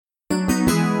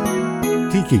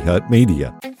Tiki Hut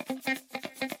Media.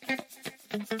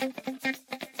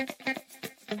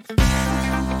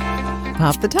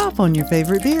 Pop the top on your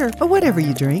favorite beer or whatever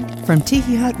you drink from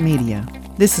Tiki Hut Media.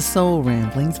 This is Soul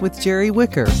Ramblings with Jerry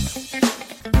Wicker.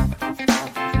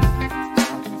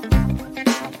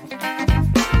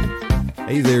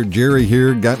 Hey there, Jerry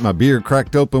here. Got my beer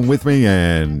cracked open with me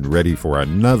and ready for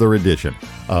another edition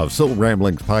of Soul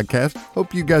Ramblings Podcast.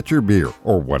 Hope you got your beer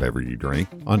or whatever you drink.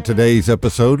 On today's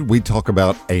episode, we talk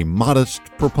about a modest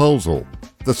proposal,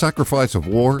 the sacrifice of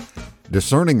war,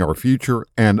 discerning our future,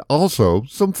 and also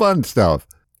some fun stuff.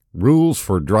 Rules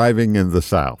for driving in the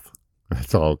South.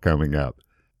 That's all coming up.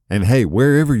 And hey,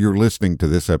 wherever you're listening to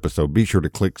this episode, be sure to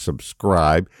click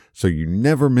subscribe so you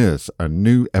never miss a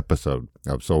new episode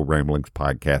of Soul Ramblings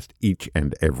Podcast each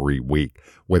and every week.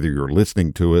 Whether you're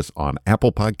listening to us on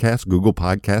Apple Podcasts, Google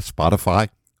Podcasts, Spotify,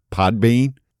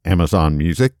 Podbean, Amazon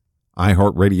Music,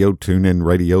 iHeartRadio, TuneIn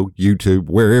Radio, YouTube,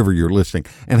 wherever you're listening.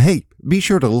 And hey, be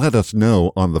sure to let us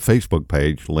know on the Facebook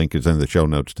page, link is in the show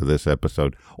notes to this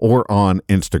episode, or on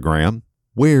Instagram,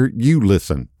 where you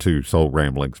listen to Soul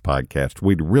Ramblings Podcast.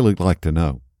 We'd really like to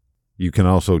know. You can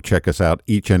also check us out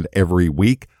each and every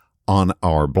week on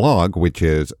our blog, which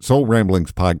is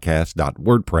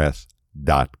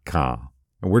soulramblingspodcast.wordpress.com.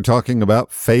 And we're talking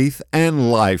about faith and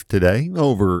life today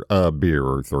over a beer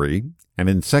or three. And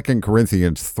in 2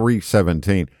 Corinthians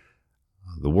 3:17,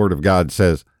 the Word of God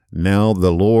says, "Now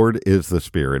the Lord is the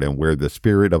Spirit, and where the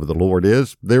Spirit of the Lord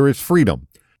is, there is freedom.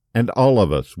 And all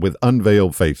of us, with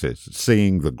unveiled faces,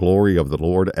 seeing the glory of the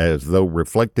Lord as though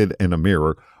reflected in a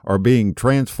mirror, are being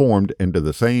transformed into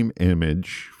the same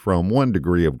image from one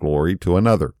degree of glory to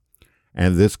another.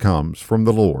 And this comes from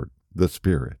the Lord, the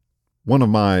Spirit." One of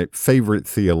my favorite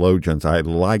theologians, I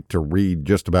like to read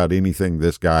just about anything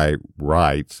this guy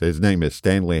writes. His name is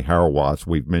Stanley Hauerwas.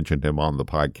 We've mentioned him on the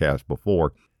podcast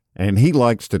before. And he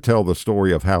likes to tell the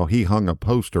story of how he hung a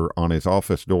poster on his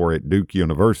office door at Duke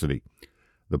University.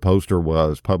 The poster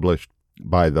was published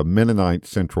by the Mennonite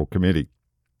Central Committee,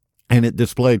 and it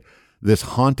displayed this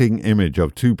haunting image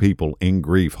of two people in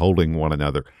grief holding one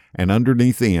another. And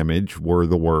underneath the image were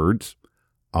the words,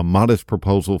 "A modest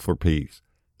proposal for peace.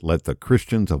 Let the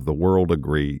Christians of the world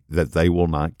agree that they will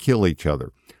not kill each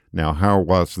other." Now,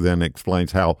 Hauerwas then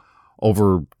explains how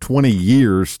over 20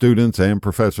 years, students and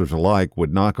professors alike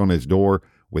would knock on his door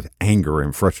with anger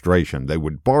and frustration. They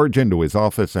would barge into his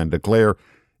office and declare,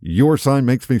 "Your sign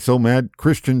makes me so mad,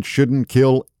 Christians shouldn't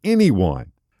kill anyone."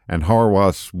 And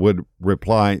Hauerwas would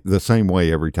reply the same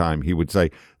way every time. He would say,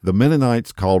 "The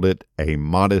Mennonites called it a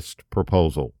modest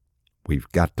proposal. We've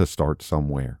got to start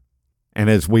somewhere." And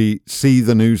as we see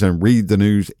the news and read the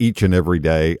news each and every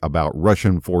day about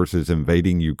Russian forces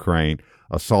invading Ukraine,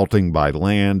 assaulting by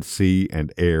land, sea,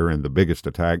 and air, and the biggest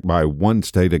attack by one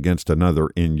state against another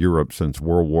in Europe since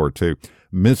World War II,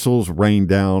 missiles rain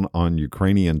down on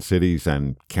Ukrainian cities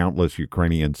and countless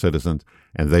Ukrainian citizens,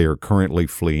 and they are currently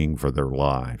fleeing for their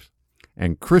lives.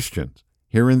 And Christians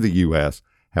here in the U.S.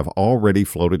 have already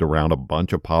floated around a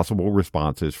bunch of possible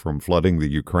responses, from flooding the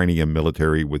Ukrainian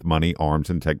military with money, arms,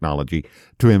 and technology,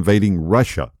 to invading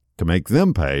Russia to make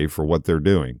them pay for what they're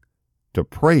doing, to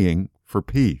praying for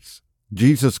peace.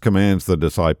 Jesus commands the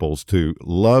disciples to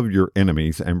love your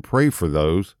enemies and pray for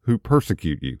those who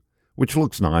persecute you, which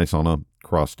looks nice on a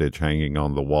cross-stitch hanging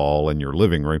on the wall in your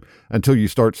living room until you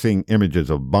start seeing images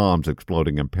of bombs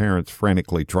exploding and parents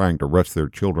frantically trying to rush their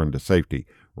children to safety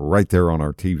right there on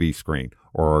our TV screen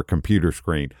or our computer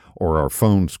screen or our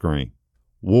phone screen.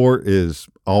 War is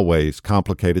always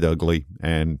complicated, ugly,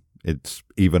 and it's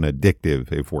even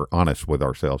addictive if we're honest with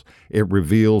ourselves. It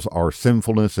reveals our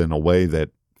sinfulness in a way that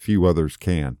few others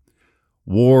can.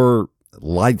 War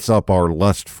lights up our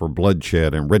lust for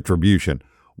bloodshed and retribution.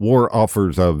 War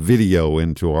offers a video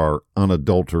into our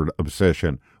unadulterated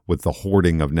obsession with the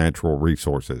hoarding of natural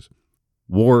resources.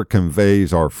 War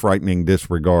conveys our frightening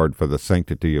disregard for the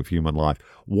sanctity of human life.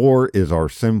 War is our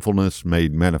sinfulness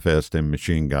made manifest in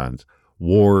machine guns.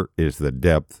 War is the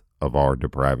depth of our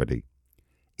depravity.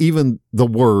 Even the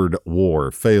word war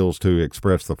fails to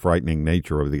express the frightening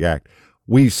nature of the act.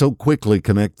 We so quickly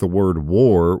connect the word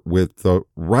war with the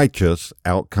righteous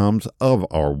outcomes of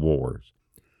our wars.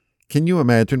 Can you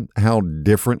imagine how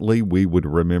differently we would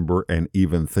remember and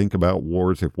even think about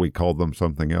wars if we called them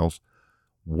something else?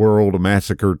 World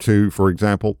Massacre 2, for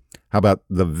example? How about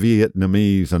the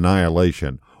Vietnamese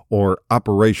Annihilation or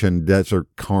Operation Desert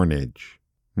Carnage?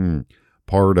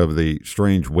 Part of the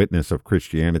strange witness of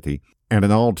Christianity, and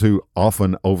an all too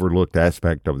often overlooked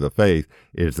aspect of the faith,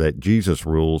 is that Jesus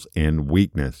rules in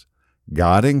weakness.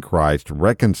 God in Christ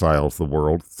reconciles the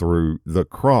world through the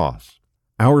cross.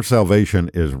 Our salvation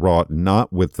is wrought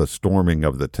not with the storming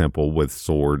of the temple with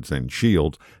swords and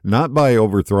shields, not by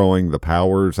overthrowing the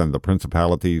powers and the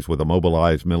principalities with a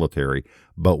mobilized military,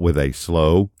 but with a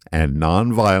slow and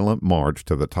nonviolent march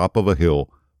to the top of a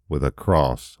hill with a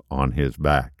cross on his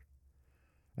back.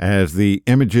 As the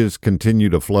images continue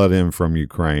to flood in from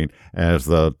Ukraine, as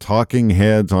the talking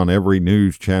heads on every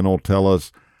news channel tell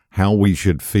us how we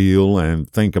should feel and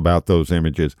think about those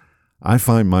images, I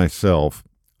find myself,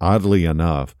 oddly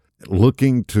enough,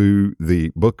 looking to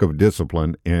the Book of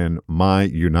Discipline in my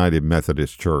United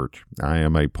Methodist Church. I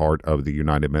am a part of the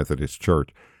United Methodist Church.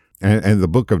 And the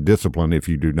Book of Discipline, if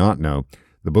you do not know,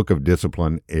 the Book of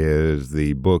Discipline is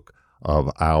the book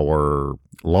of our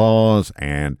laws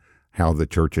and how the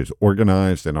church is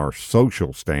organized and our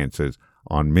social stances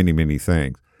on many, many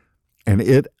things. And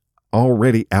it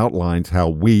already outlines how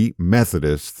we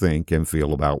Methodists think and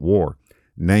feel about war,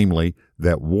 namely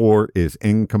that war is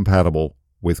incompatible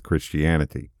with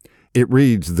Christianity. It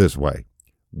reads this way: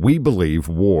 we believe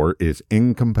war is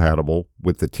incompatible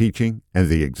with the teaching and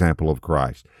the example of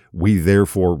Christ. We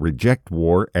therefore reject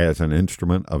war as an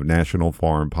instrument of national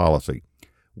foreign policy.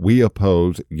 We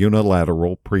oppose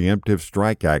unilateral preemptive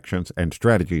strike actions and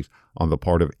strategies on the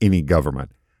part of any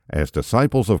government. As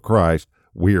disciples of Christ,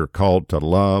 we are called to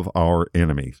love our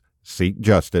enemies, seek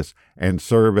justice, and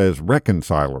serve as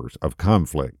reconcilers of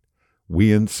conflict.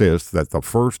 We insist that the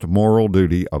first moral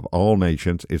duty of all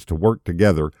nations is to work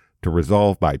together to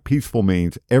resolve by peaceful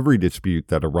means every dispute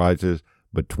that arises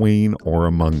between or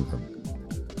among them.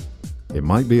 It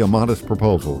might be a modest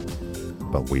proposal,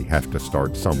 but we have to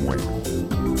start somewhere.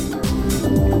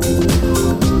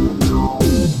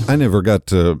 I never got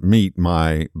to meet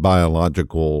my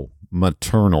biological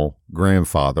maternal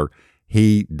grandfather.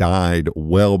 He died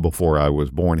well before I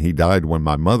was born. He died when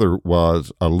my mother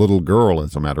was a little girl,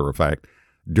 as a matter of fact,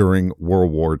 during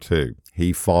World War II.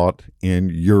 He fought in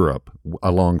Europe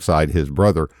alongside his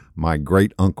brother, my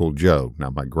great-uncle Joe. Now,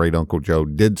 my great-uncle Joe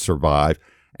did survive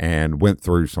and went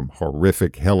through some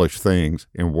horrific, hellish things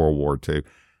in World War II.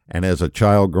 And as a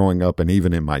child growing up and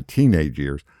even in my teenage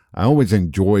years, I always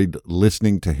enjoyed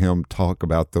listening to him talk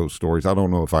about those stories. I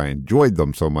don't know if I enjoyed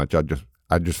them so much.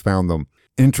 I just found them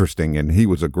interesting, and he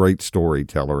was a great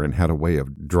storyteller and had a way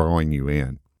of drawing you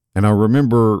in. And I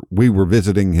remember we were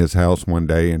visiting his house one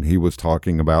day, and he was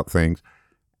talking about things,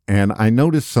 and I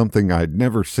noticed something I'd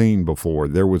never seen before.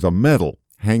 There was a medal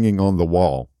hanging on the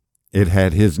wall. It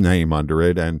had his name under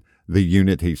it and the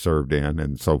unit he served in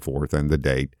and so forth and the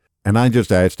date. And I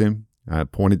just asked him, I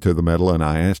pointed to the medal, and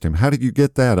I asked him, "How did you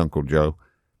get that, Uncle Joe?"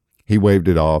 He waved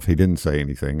it off. He didn't say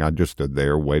anything. I just stood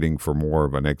there waiting for more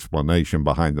of an explanation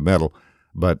behind the medal,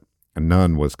 but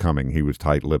none was coming. He was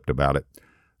tight-lipped about it.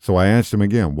 So I asked him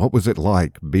again, what was it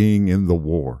like being in the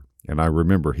war? And I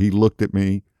remember he looked at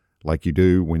me like you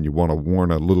do when you want to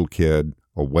warn a little kid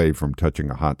away from touching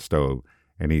a hot stove.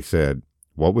 And he said,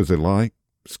 "What was it like?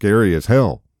 Scary as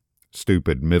hell."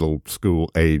 Stupid middle school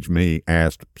age me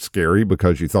asked, "Scary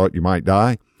because you thought you might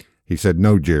die?" He said,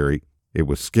 "No, Jerry, it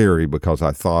was scary because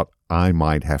I thought I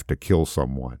might have to kill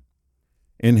someone."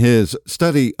 In his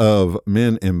study of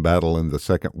men in battle in the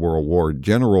Second World War,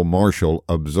 General Marshall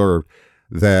observed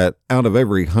that out of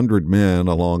every 100 men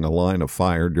along a line of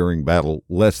fire during battle,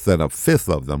 less than a fifth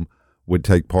of them would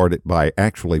take part by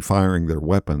actually firing their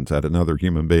weapons at another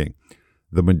human being.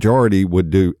 The majority would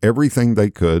do everything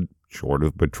they could, short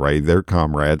of betray their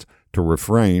comrades, to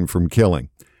refrain from killing.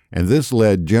 And this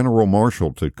led General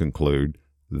Marshall to conclude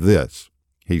this.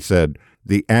 He said,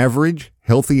 "The average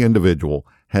healthy individual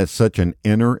has such an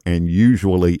inner and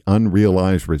usually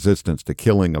unrealized resistance to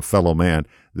killing a fellow man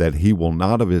that he will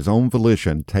not of his own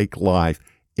volition take life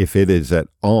if it is at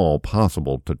all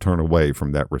possible to turn away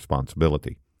from that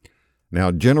responsibility."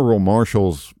 Now, General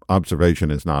Marshall's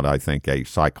observation is not, I think, a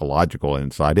psychological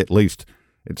insight. At least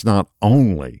it's not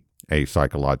only a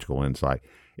psychological insight.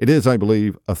 It is, I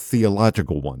believe, a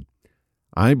theological one.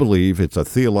 I believe it's a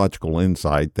theological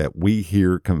insight that we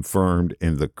hear confirmed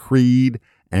in the Creed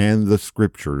and the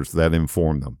Scriptures that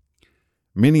inform them.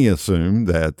 Many assume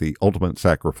that the ultimate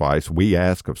sacrifice we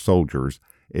ask of soldiers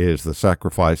is the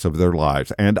sacrifice of their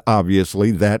lives, and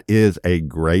obviously that is a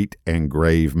great and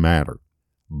grave matter.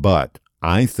 But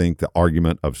I think the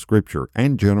argument of Scripture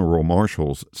and General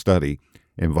Marshall's study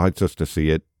invites us to see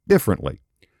it differently.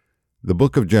 The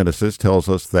book of Genesis tells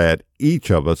us that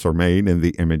each of us are made in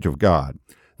the image of God.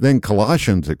 Then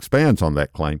Colossians expands on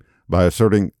that claim by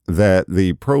asserting that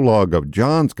the prologue of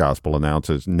John's gospel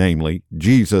announces, namely,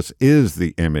 Jesus is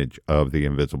the image of the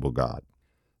invisible God.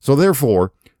 So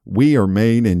therefore, we are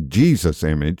made in Jesus'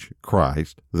 image,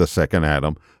 Christ, the second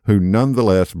Adam, who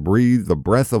nonetheless breathed the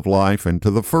breath of life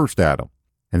into the first Adam.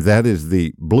 And that is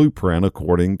the blueprint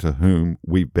according to whom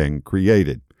we've been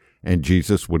created. And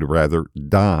Jesus would rather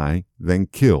die than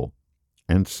kill.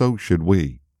 And so should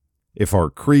we. If our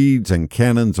creeds and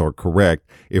canons are correct,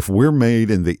 if we're made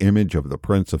in the image of the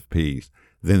Prince of Peace,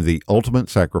 then the ultimate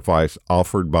sacrifice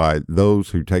offered by those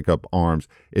who take up arms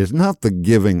is not the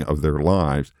giving of their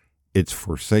lives, it's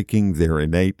forsaking their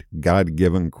innate,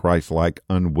 God-given, Christ-like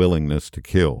unwillingness to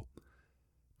kill.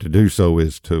 To do so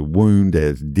is to wound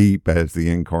as deep as the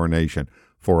incarnation,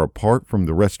 for apart from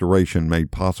the restoration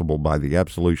made possible by the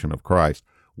absolution of Christ,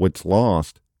 what's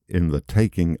lost in the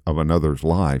taking of another's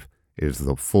life is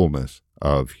the fullness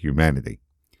of humanity.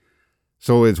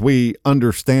 So as we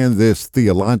understand this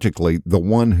theologically, the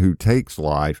one who takes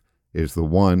life is the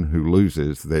one who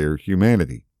loses their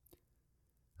humanity.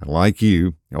 And like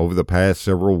you, over the past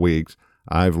several weeks,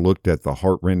 I've looked at the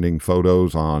heartrending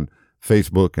photos on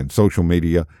Facebook and social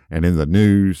media and in the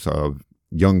news of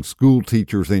young school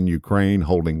teachers in Ukraine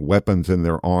holding weapons in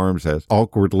their arms as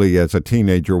awkwardly as a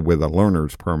teenager with a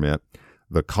learner's permit.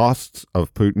 The costs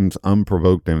of Putin's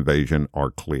unprovoked invasion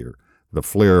are clear. The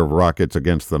flare of rockets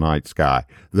against the night sky,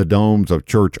 the domes of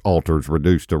church altars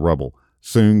reduced to rubble.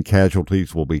 Soon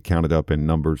casualties will be counted up in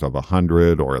numbers of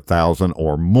 100 or 1,000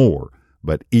 or more,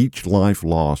 but each life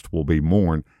lost will be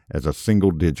mourned as a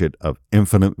single digit of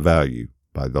infinite value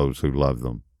by those who love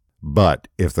them. But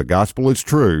if the gospel is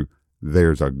true,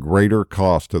 there's a greater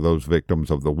cost to those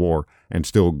victims of the war and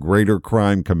still greater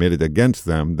crime committed against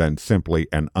them than simply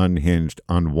an unhinged,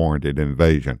 unwarranted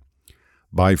invasion.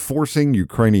 By forcing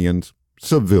Ukrainians,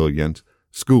 civilians,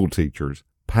 school teachers,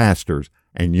 pastors,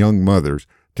 and young mothers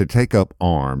to take up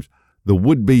arms, the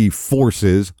would-be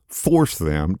forces force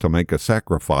them to make a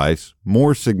sacrifice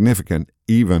more significant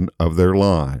even of their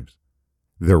lives.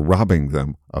 They're robbing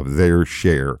them of their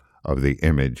share of the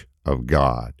image of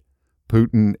God.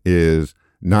 Putin is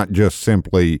not just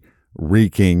simply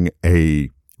wreaking a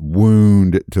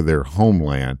wound to their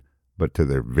homeland, but to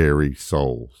their very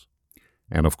souls.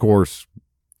 And of course,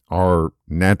 our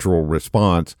natural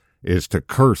response is to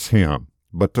curse him.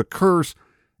 But to curse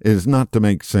is not to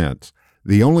make sense.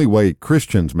 The only way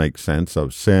Christians make sense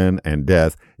of sin and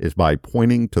death is by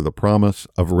pointing to the promise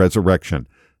of resurrection,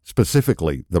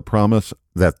 specifically the promise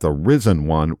that the risen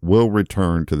one will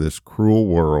return to this cruel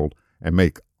world and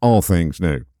make all things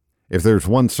new. If there's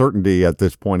one certainty at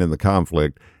this point in the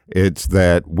conflict, it's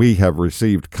that we have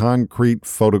received concrete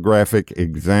photographic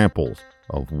examples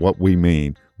of what we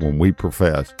mean when we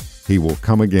profess he will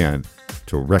come again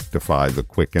to rectify the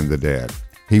quick and the dead.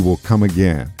 He will come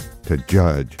again to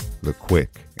judge the quick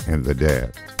and the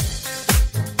dead.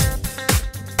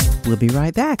 We'll be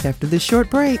right back after this short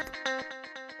break.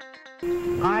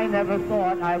 I never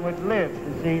thought I would live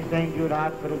to see St. Jude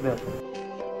Hospital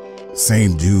built.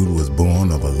 St. Jude was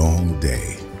born of a long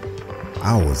day.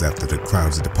 Hours after the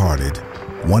crowds departed,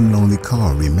 one lonely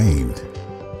car remained.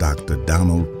 Dr.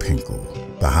 Donald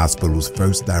Pinkel, the hospital's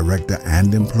first director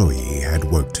and employee, had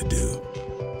work to do.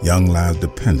 Young lives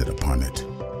depended upon it.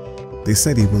 They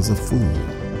said he was a fool.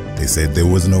 They said there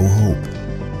was no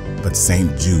hope. But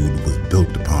St. Jude was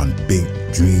built upon big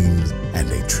dreams and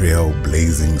a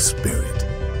trailblazing spirit.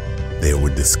 There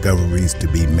were discoveries to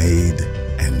be made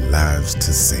and lives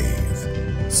to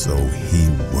save. So he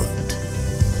worked.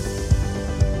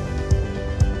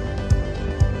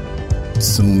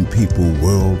 Soon people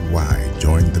worldwide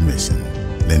joined the mission,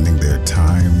 lending their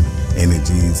time,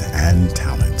 energies, and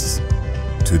talents.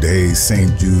 Today,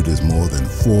 St. Jude is more than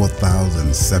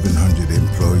 4,700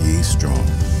 employees strong.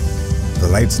 The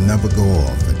lights never go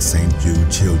off at St. Jude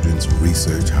Children's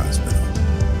Research Hospital.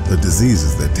 The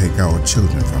diseases that take our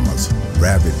children from us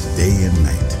ravage day and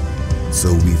night.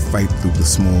 So we fight through the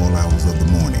small hours of the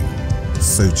morning,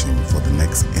 searching for the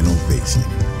next innovation.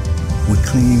 We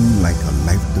clean like a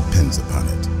life depends upon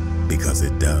it, because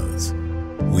it does.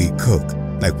 We cook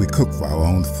like we cook for our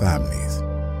own families.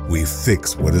 We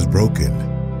fix what is broken.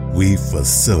 We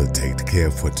facilitate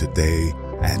care for today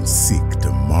and seek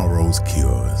tomorrow's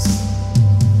cures.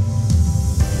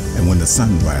 And when the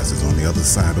sun rises on the other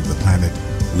side of the planet,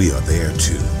 we are there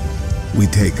too. We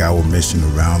take our mission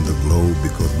around the globe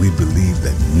because we believe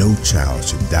that no child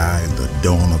should die in the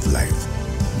dawn of life,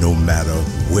 no matter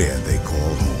where they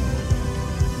call home.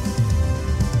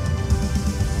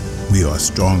 We are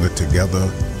stronger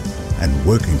together, and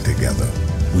working together,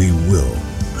 we will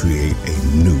create a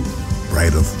new,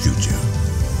 brighter future.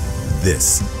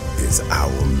 This is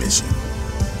our mission.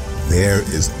 There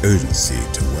is urgency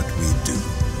to what we do,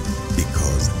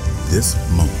 because this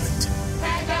moment,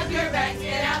 pack up your bags,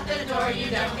 get out the door, you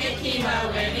don't get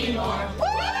chemo anymore.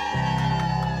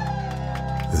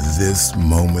 this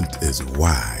moment is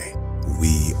why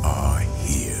we are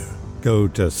here. Go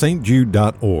to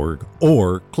stjude.org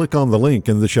or click on the link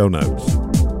in the show notes.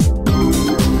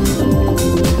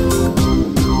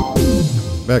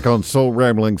 Back on Soul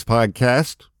Ramblings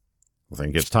podcast. I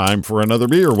think it's time for another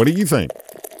beer. What do you think?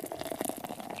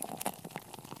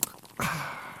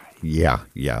 Yeah,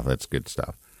 that's good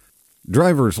stuff.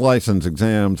 Driver's license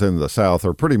exams in the South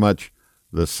are pretty much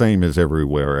the same as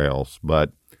everywhere else,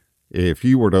 but if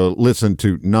you were to listen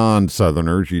to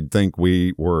non-Southerners, you'd think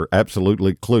we were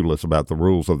absolutely clueless about the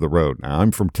rules of the road. Now,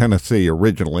 I'm from Tennessee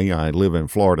originally. I live in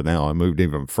Florida now. I moved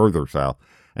even further south.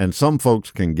 And some folks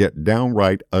can get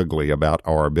downright ugly about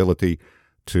our ability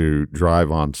to drive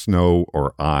on snow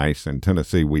or ice. In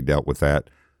Tennessee, we dealt with that,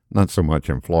 not so much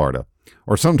in Florida.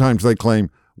 Or sometimes they claim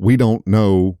we don't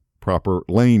know proper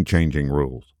lane changing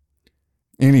rules.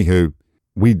 Anywho,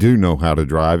 we do know how to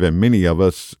drive, and many of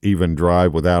us even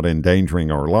drive without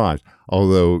endangering our lives,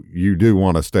 although you do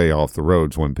want to stay off the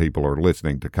roads when people are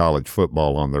listening to college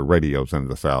football on their radios in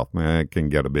the South. It can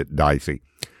get a bit dicey.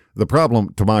 The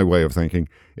problem, to my way of thinking,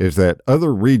 is that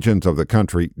other regions of the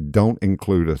country don't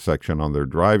include a section on their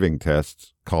driving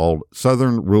tests called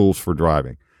Southern Rules for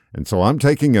Driving. And so I'm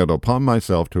taking it upon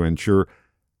myself to ensure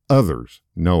others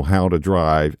know how to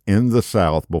drive in the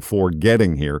South before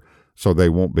getting here so they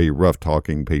won't be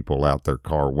rough-talking people out their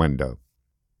car window.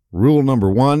 Rule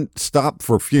number 1, stop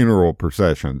for funeral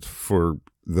processions. For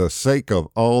the sake of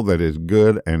all that is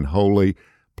good and holy,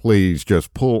 please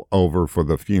just pull over for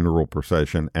the funeral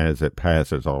procession as it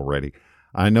passes already.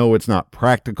 I know it's not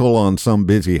practical on some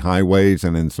busy highways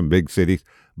and in some big cities,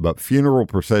 but funeral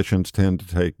processions tend to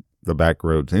take the back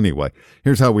roads anyway.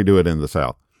 Here's how we do it in the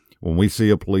South. When we see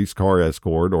a police car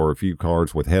escort or a few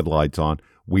cars with headlights on,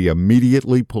 we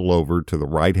immediately pull over to the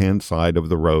right-hand side of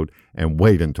the road and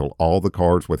wait until all the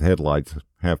cars with headlights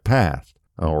have passed,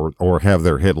 or have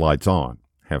their headlights on,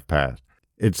 have passed.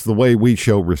 It's the way we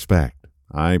show respect.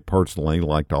 I personally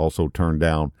like to also turn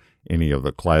down any of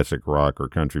the classic rock or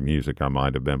country music I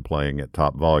might have been playing at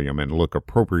top volume and look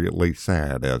appropriately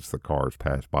sad as the cars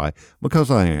pass by,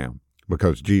 because I am.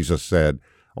 Because Jesus said,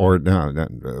 or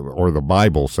the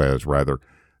Bible says, rather,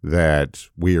 that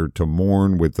we are to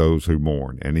mourn with those who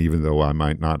mourn. And even though I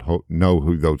might not know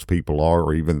who those people are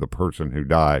or even the person who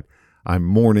died, I'm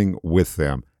mourning with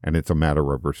them, and it's a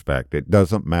matter of respect. It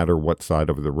doesn't matter what side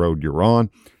of the road you're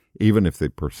on. Even if the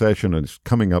procession is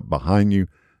coming up behind you,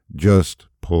 just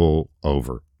pull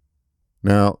over.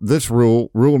 Now, this rule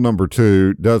number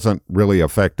 2, doesn't really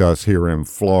affect us here in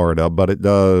Florida, but it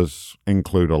does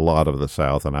include a lot of the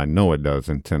South, and I know it does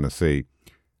in Tennessee.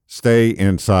 Stay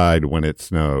inside when it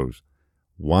snows.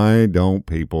 Why don't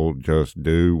people just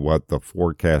do what the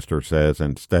forecaster says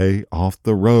and stay off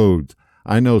the roads?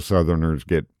 I know Southerners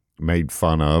get made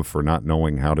fun of for not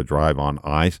knowing how to drive on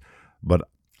ice, but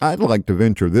I'd like to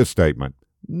venture this statement.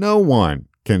 No one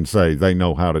can say they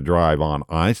know how to drive on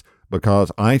ice,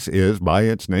 because ice is, by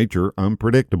its nature,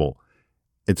 unpredictable.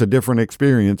 It's a different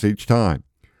experience each time.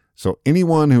 So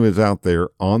anyone who is out there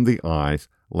on the ice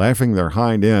laughing their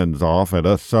hind ends off at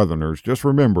us Southerners, just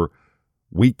remember,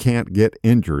 we can't get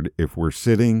injured if we're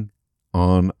sitting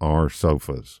on our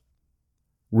sofas.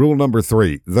 Rule number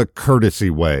 3, the courtesy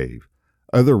wave.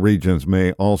 Other regions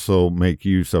may also make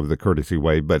use of the courtesy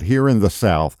wave, but here in the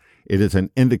South, it is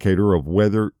an indicator of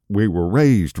whether we were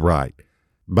raised right,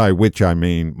 by which I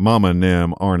mean Mama and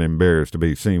them aren't embarrassed to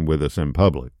be seen with us in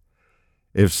public.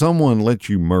 If someone lets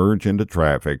you merge into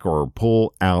traffic or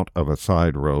pull out of a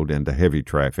side road into heavy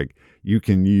traffic, you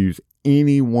can use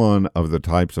any one of the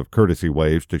types of courtesy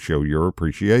waves to show your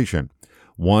appreciation.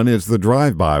 One is the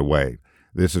drive-by wave.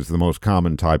 This is the most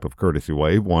common type of courtesy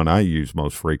wave, one I use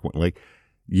most frequently.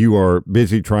 You are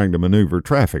busy trying to maneuver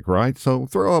traffic, right? So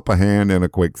throw up a hand and a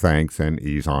quick thanks and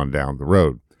ease on down the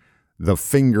road. The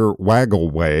finger waggle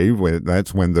wave,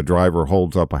 that's when the driver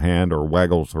holds up a hand or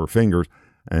waggles her fingers,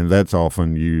 and that's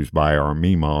often used by our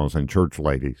meemaws and church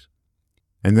ladies.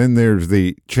 And then there's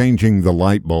the changing the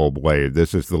light bulb wave.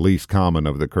 This is the least common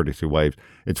of the courtesy waves.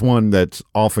 It's one that's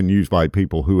often used by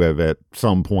people who have at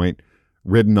some point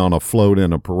ridden on a float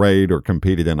in a parade or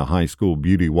competed in a high school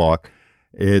beauty walk.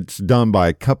 It's done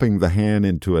by cupping the hand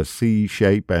into a C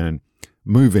shape and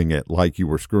moving it like you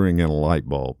were screwing in a light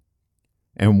bulb.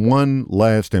 And one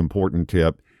last important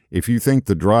tip, if you think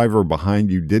the driver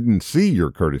behind you didn't see your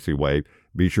courtesy wave,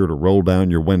 be sure to roll down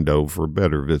your window for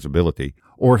better visibility,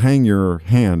 or hang your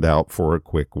hand out for a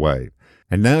quick wave.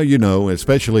 And now you know,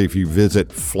 especially if you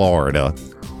visit Florida,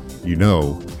 you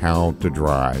know how to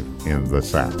drive in the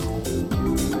South.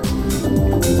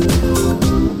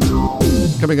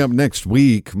 Coming up next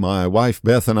week, my wife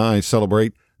Beth and I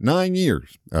celebrate 9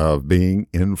 years of being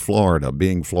in Florida,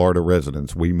 being Florida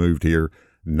residents. We moved here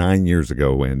 9 years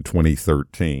ago in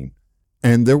 2013.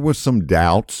 And there was some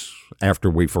doubts after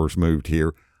we first moved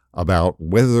here about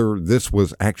whether this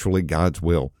was actually God's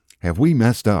will. Have we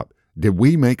messed up? Did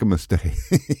we make a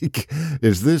mistake?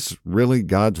 Is this really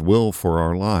God's will for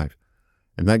our life?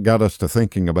 And that got us to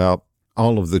thinking about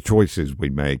all of the choices we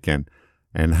make and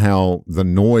how the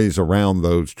noise around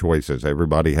those choices.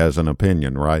 Everybody has an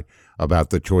opinion, right, about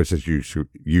the choices you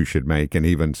should make, and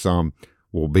even some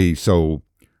will be so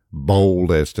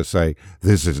bold as to say,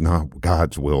 this is not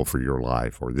God's will for your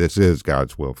life, or this is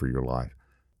God's will for your life.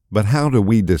 But how do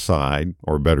we decide,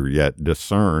 or better yet,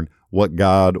 discern what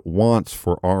God wants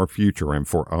for our future and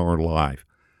for our life?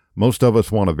 Most of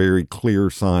us want a very clear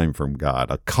sign from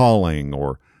God, a calling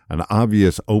or an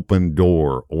obvious open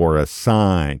door or a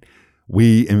sign.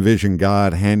 We envision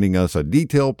God handing us a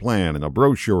detailed plan and a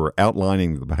brochure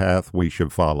outlining the path we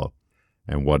should follow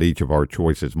and what each of our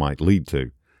choices might lead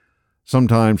to.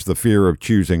 Sometimes the fear of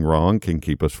choosing wrong can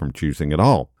keep us from choosing at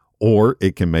all, or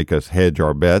it can make us hedge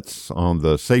our bets on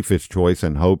the safest choice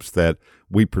in hopes that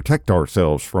we protect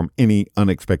ourselves from any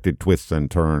unexpected twists and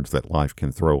turns that life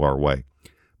can throw our way.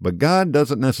 But God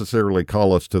doesn't necessarily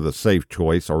call us to the safe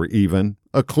choice or even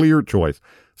a clear choice.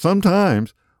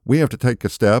 Sometimes we have to take a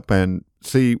step and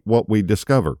see what we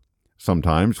discover.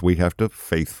 Sometimes we have to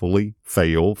faithfully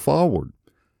fail forward.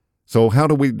 So how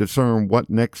do we discern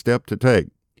what next step to take?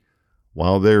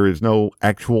 While there is no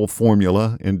actual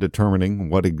formula in determining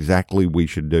what exactly we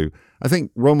should do, I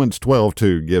think Romans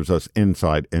 12:2 gives us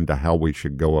insight into how we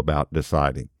should go about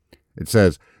deciding. It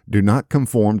says, "Do not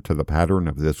conform to the pattern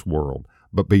of this world,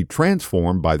 but be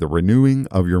transformed by the renewing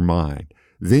of your mind.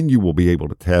 Then you will be able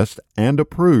to test and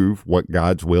approve what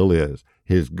God's will is,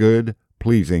 His good,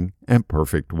 pleasing, and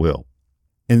perfect will."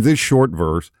 In this short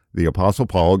verse, the Apostle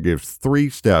Paul gives 3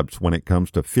 steps when it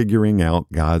comes to figuring out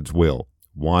God's will.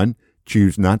 1,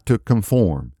 choose not to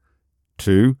conform.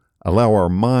 2, allow our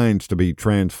minds to be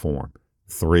transformed.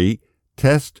 3,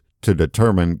 test to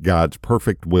determine God's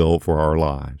perfect will for our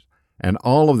lives. And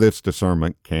all of this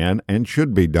discernment can and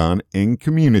should be done in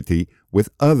community with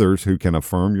others who can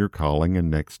affirm your calling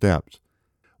and next steps.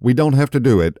 We don't have to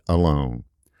do it alone.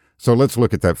 So let's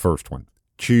look at that first one.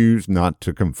 Choose not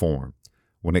to conform.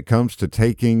 When it comes to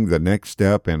taking the next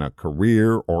step in a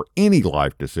career or any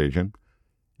life decision,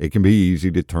 it can be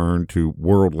easy to turn to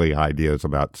worldly ideas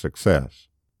about success.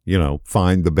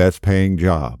 Find the best paying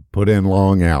job, put in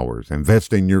long hours,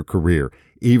 invest in your career,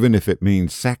 even if it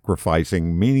means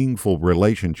sacrificing meaningful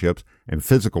relationships and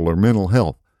physical or mental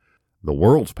health. The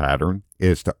world's pattern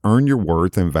is to earn your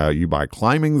worth and value by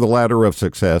climbing the ladder of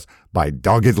success, by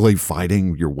doggedly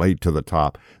fighting your way to the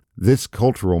top. This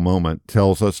cultural moment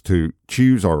tells us to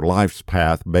choose our life's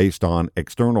path based on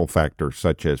external factors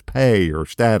such as pay or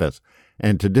status,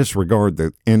 and to disregard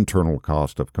the internal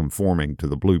cost of conforming to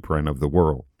the blueprint of the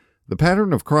world. The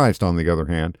pattern of Christ, on the other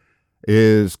hand,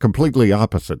 is completely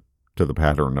opposite to the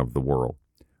pattern of the world.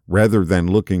 Rather than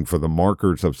looking for the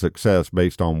markers of success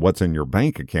based on what's in your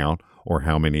bank account or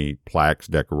how many plaques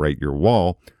decorate your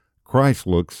wall, Christ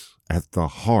looks at the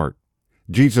heart.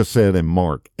 Jesus said in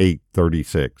Mark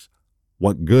 8:36,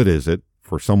 "What good is it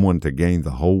for someone to gain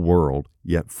the whole world,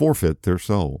 yet forfeit their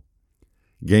soul?"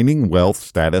 Gaining wealth,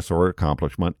 status, or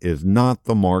accomplishment is not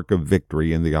the mark of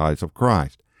victory in the eyes of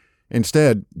Christ.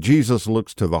 Instead, Jesus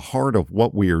looks to the heart of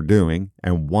what we are doing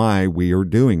and why we are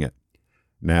doing it.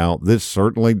 Now, this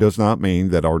certainly does not mean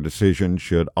that our decisions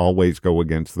should always go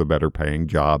against the better paying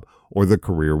job or the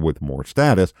career with more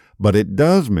status, but it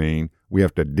does mean we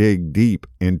have to dig deep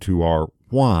into our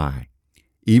why,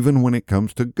 even when it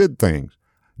comes to good things.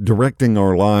 Directing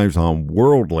our lives on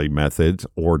worldly methods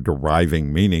or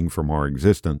deriving meaning from our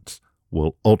existence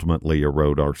will ultimately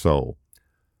erode our soul.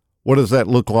 What does that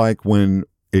look like when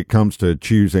it comes to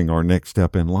choosing our next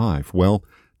step in life? Well,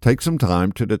 take some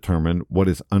time to determine what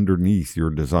is underneath your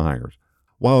desires.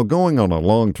 While going on a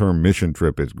long-term mission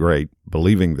trip is great,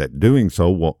 believing that doing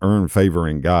so will earn favor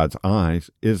in God's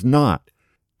eyes is not.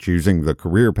 Choosing the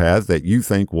career path that you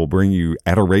think will bring you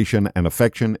adoration and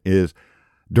affection is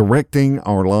directing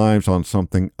our lives on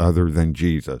something other than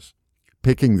Jesus.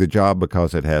 Picking the job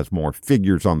because it has more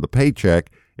figures on the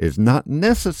paycheck is not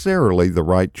necessarily the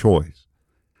right choice.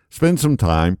 Spend some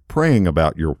time praying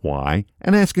about your why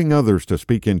and asking others to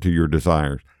speak into your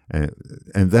desires,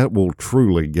 and that will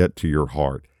truly get to your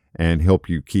heart and help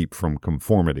you keep from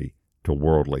conformity to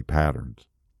worldly patterns.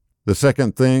 The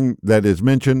second thing that is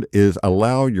mentioned is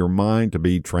allow your mind to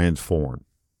be transformed.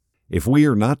 If we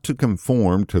are not to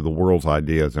conform to the world's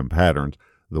ideas and patterns,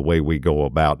 the way we go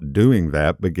about doing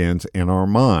that begins in our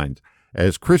minds.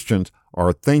 As Christians,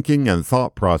 our thinking and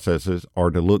thought processes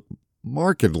are to look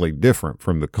markedly different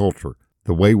from the culture.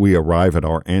 The way we arrive at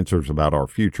our answers about our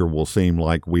future will seem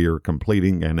like we are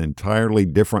completing an entirely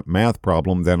different math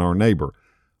problem than our neighbor.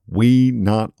 We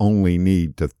not only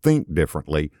need to think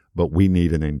differently, but we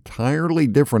need an entirely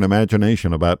different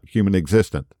imagination about human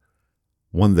existence,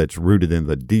 one that's rooted in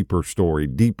the deeper story,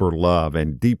 deeper love,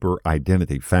 and deeper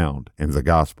identity found in the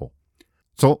gospel.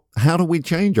 So how do we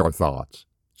change our thoughts?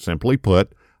 Simply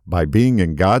put, by being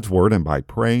in God's Word and by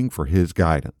praying for His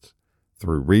guidance.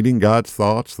 Through reading God's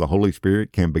thoughts, the Holy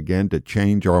Spirit can begin to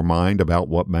change our mind about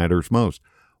what matters most,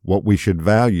 what we should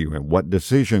value, and what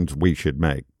decisions we should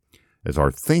make. As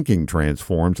our thinking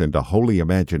transforms into holy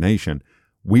imagination,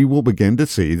 we will begin to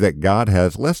see that God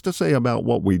has less to say about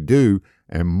what we do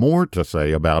and more to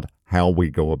say about how we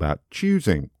go about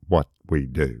choosing what we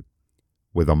do.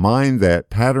 With a mind that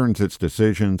patterns its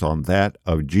decisions on that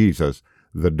of Jesus,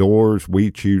 the doors we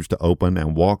choose to open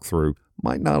and walk through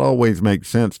might not always make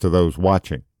sense to those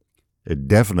watching. It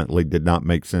definitely did not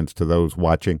make sense to those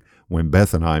watching when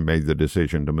Beth and I made the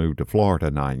decision to move to Florida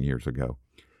 9 years ago.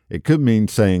 It could mean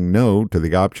saying no to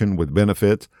the option with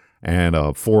benefits and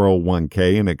a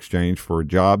 401k in exchange for a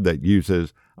job that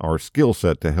uses our skill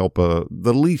set to help the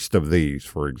least of these,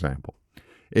 for example.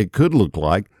 It could look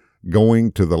like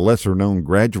going to the lesser-known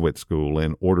graduate school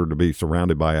in order to be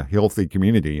surrounded by a healthy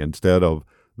community instead of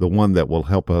the one that will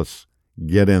help us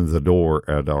get in the door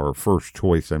at our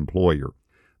first-choice employer.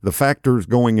 The factors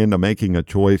going into making a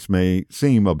choice may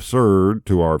seem absurd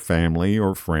to our family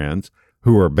or friends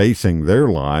who are basing their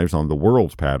lives on the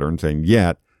world's patterns, and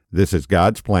yet this is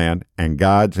God's plan and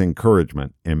God's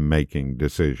encouragement in making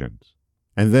decisions.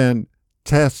 And then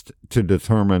test to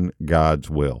determine God's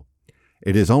will.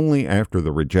 It is only after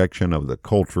the rejection of the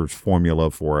culture's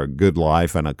formula for a good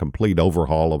life and a complete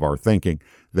overhaul of our thinking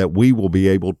that we will be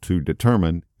able to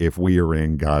determine if we are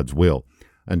in God's will.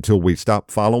 Until we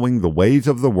stop following the ways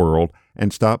of the world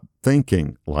and stop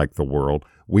thinking like the world,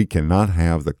 we cannot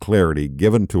have the clarity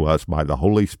given to us by the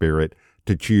Holy Spirit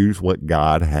to choose what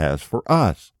God has for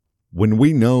us. When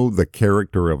we know the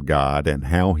character of God and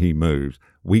how He moves,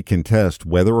 we can test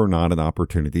whether or not an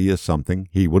opportunity is something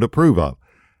He would approve of.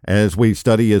 As we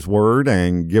study His Word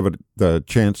and give it the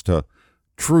chance to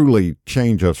truly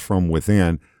change us from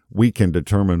within, we can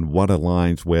determine what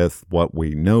aligns with what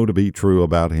we know to be true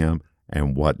about Him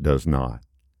and what does not.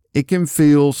 It can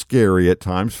feel scary at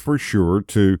times, for sure,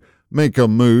 to make a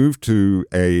move to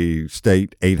a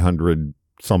state 800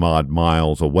 some odd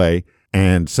miles away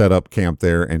and set up camp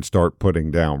there and start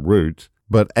putting down roots.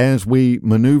 But as we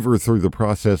maneuver through the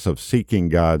process of seeking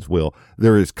God's will,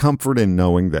 there is comfort in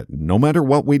knowing that no matter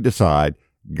what we decide,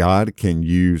 God can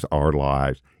use our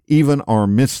lives, even our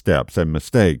missteps and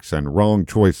mistakes and wrong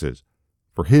choices,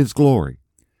 for His glory.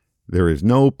 There is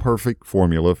no perfect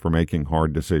formula for making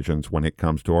hard decisions when it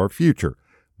comes to our future,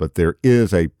 but there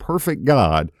is a perfect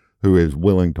God who is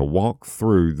willing to walk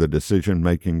through the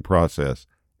decision-making process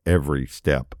every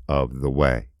step of the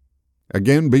way.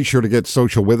 Again, be sure to get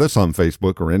social with us on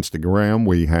Facebook or Instagram.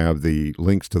 We have the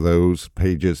links to those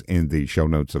pages in the show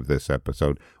notes of this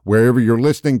episode. Wherever you're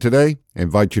listening today, I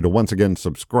invite you to once again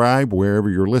subscribe wherever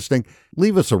you're listening.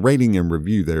 Leave us a rating and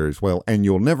review there as well, and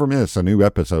you'll never miss a new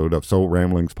episode of Soul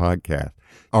Ramblings Podcast.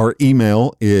 Our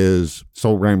email is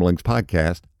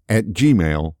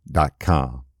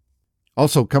soulramblingspodcast@gmail.com.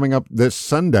 Also coming up this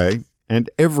Sunday and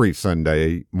every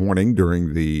Sunday morning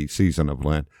during the season of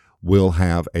Lent, we'll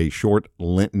have a short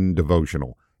Lenten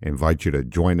devotional. I invite you to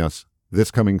join us this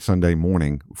coming Sunday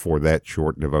morning for that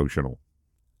short devotional.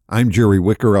 I'm Jerry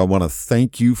Wicker. I want to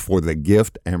thank you for the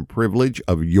gift and privilege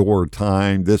of your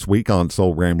time this week on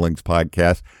Soul Ramblings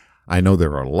Podcast. I know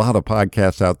there are a lot of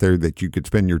podcasts out there that you could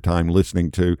spend your time listening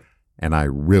to, and I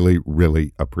really,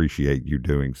 really appreciate you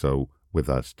doing so with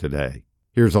us today.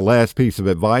 Here's a last piece of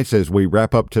advice as we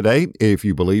wrap up today. If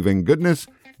you believe in goodness,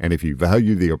 and if you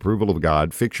value the approval of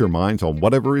God, fix your minds on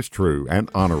whatever is true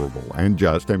and honorable and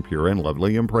just and pure and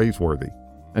lovely and praiseworthy.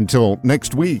 Until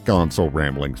next week on Soul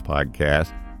Ramblings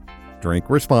Podcast, drink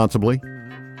responsibly,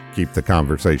 keep the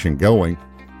conversation going.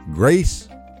 Grace,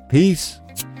 peace,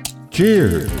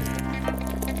 cheers.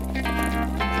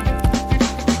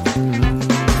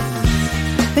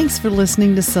 Thanks for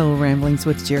listening to Soul Ramblings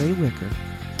with Jerry Wicker.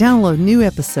 Download new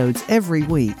episodes every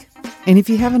week. And if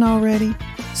you haven't already,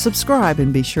 subscribe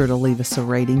and be sure to leave us a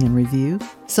rating and review.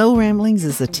 Soul Ramblings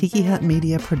is a Tiki Hut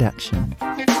Media production.